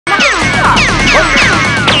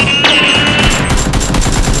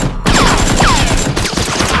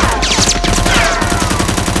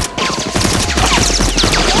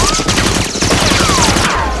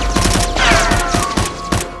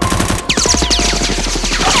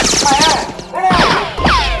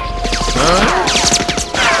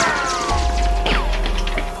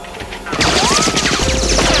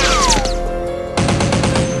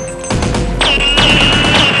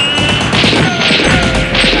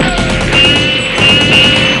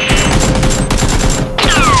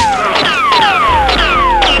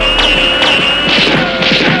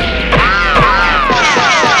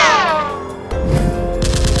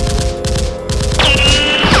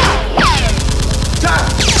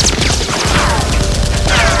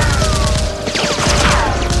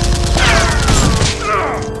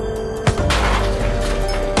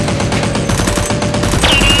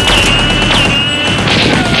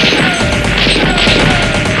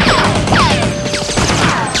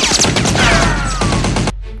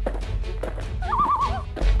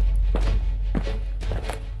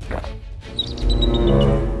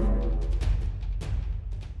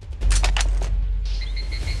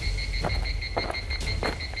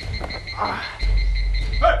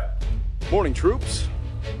Hey! Morning, troops.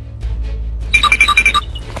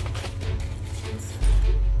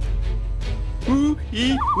 Ooh,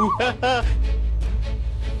 ee, ooh, ha, ha.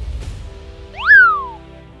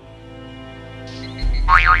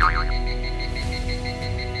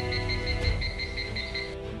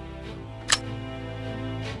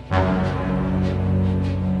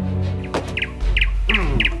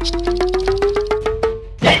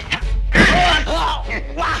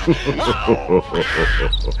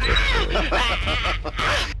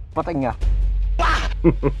 Patay nga.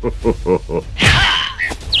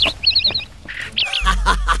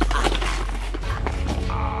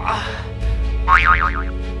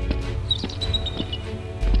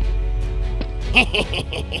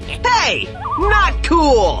 Hey! Not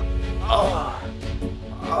cool!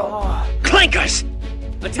 Clankers!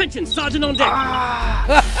 Attention, Sergeant on deck!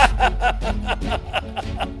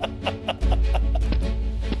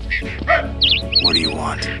 What do you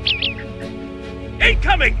want?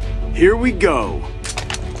 Incoming! Here we go.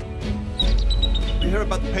 We hear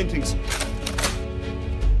about the paintings.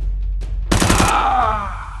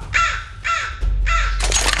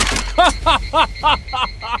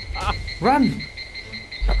 Run!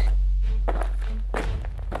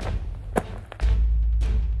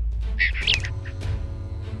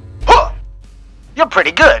 Huh! You're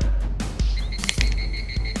pretty good.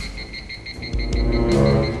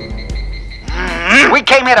 We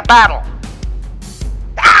came here to battle.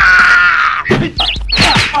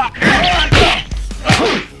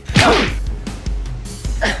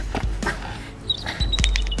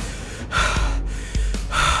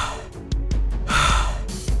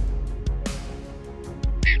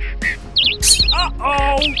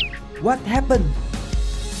 What happened?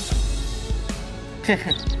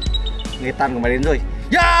 Người Tàn của mày đến rồi.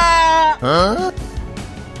 Yeah! Hả?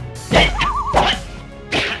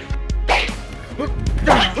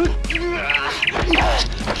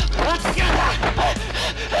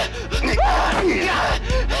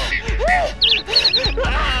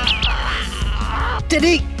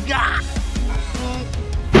 Steady!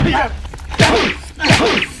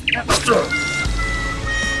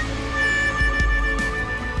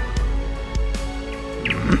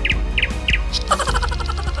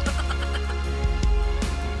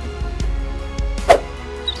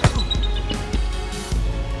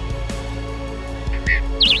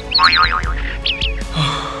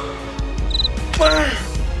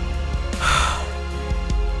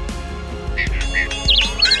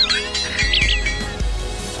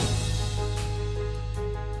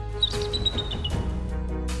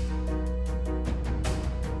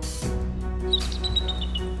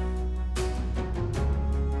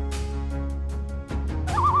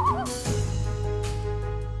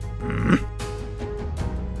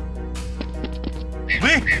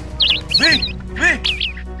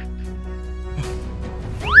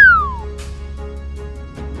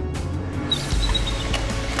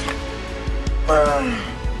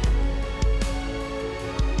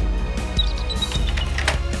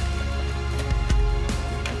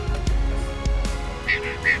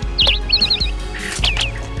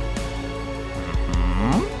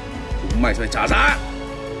 Mày phải trả giá.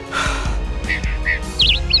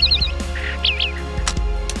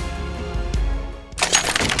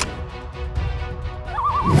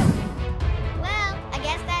 Well, I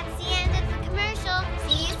guess that's the end of the commercial.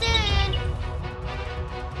 See you soon.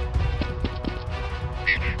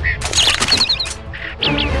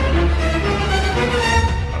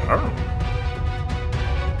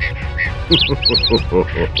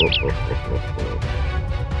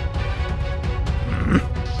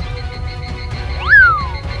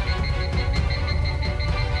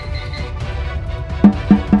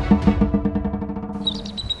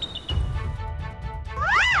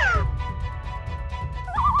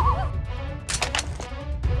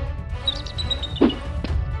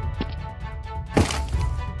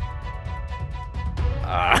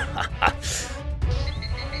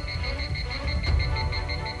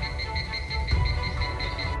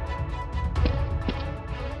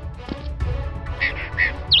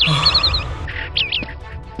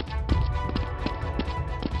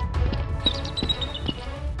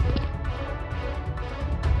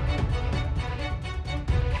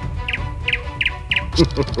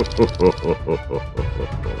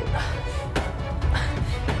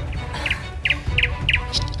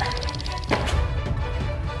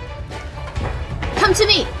 Come to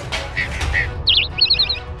me.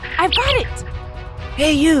 I've got it!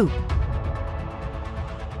 Hey, you!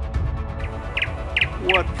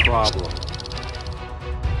 What problem?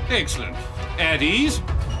 Excellent. At ease.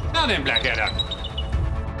 Now then, Blackadder.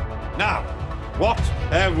 Now, What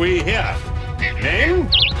have we here? Name?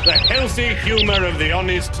 The healthy humor of the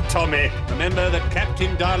honest Tommy. Remember that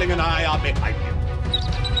Captain Darling and I are behind you.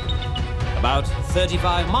 About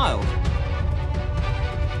 35 miles.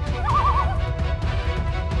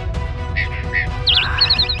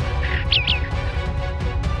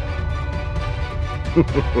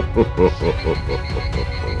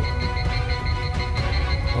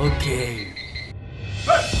 Okay.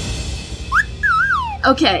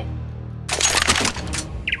 Okay.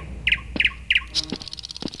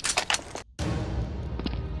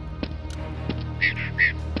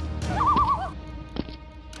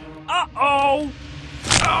 Uh-oh!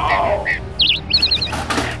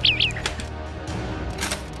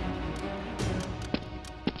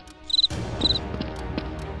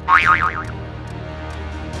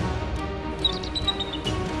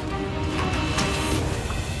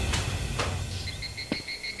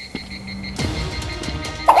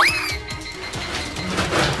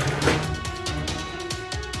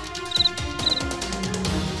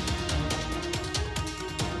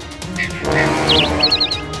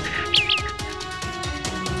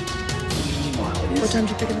 What time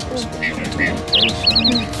did you pick it up for?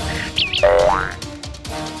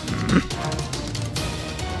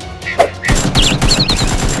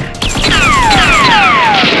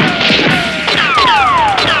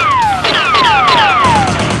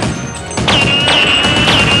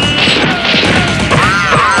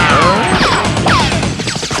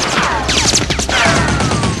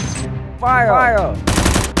 Fire!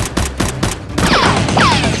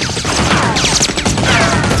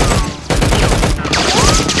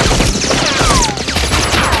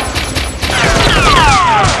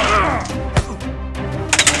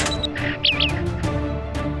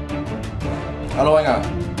 Alo anh à?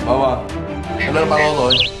 Vâng, em lên ba lô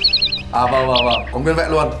rồi. À vâng, còn nguyên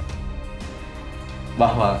vẹn luôn.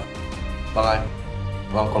 Vâng anh.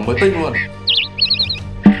 Vâng, còn mới tinh luôn.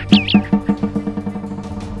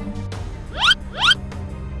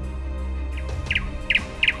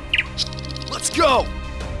 Let's go!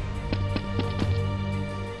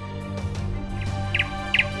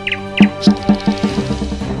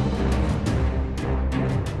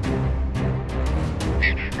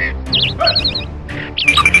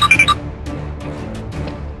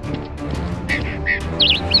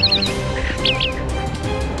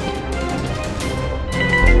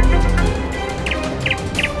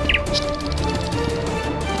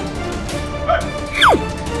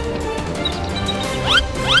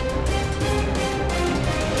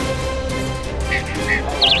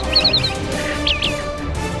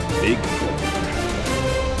 Big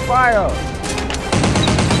Fire!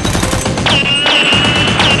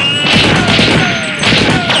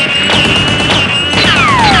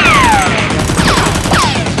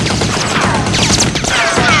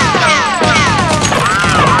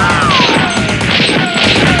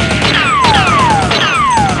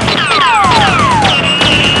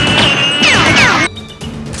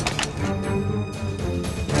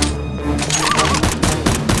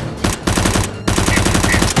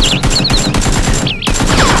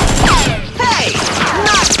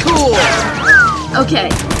 Okay.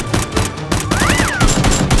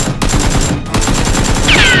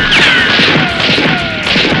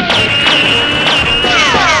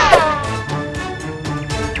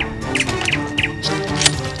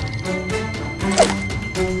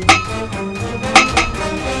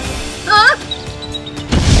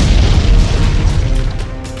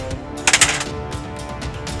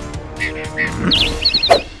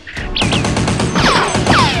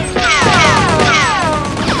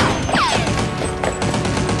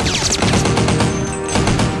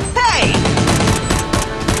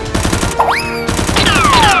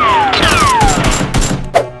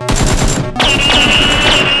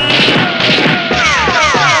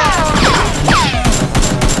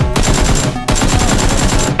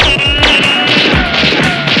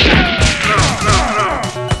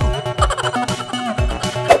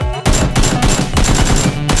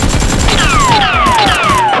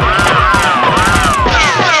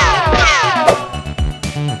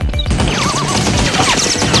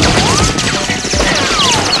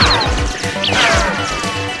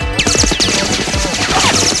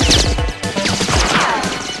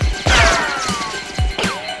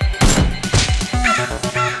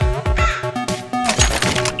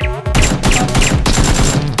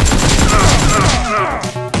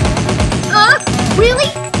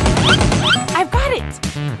 Really? I've got it!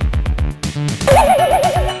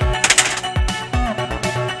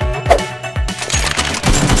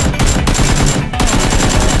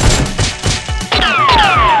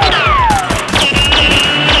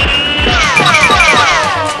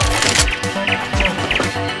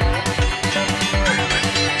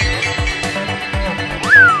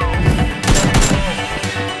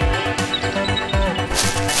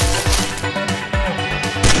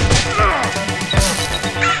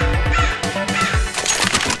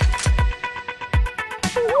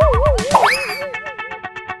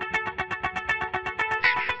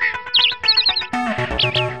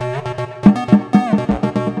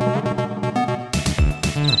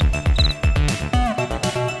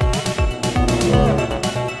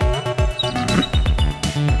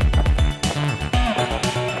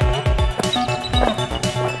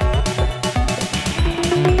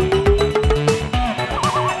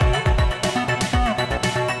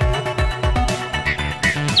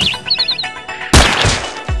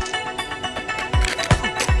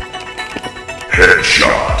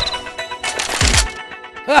 Headshot.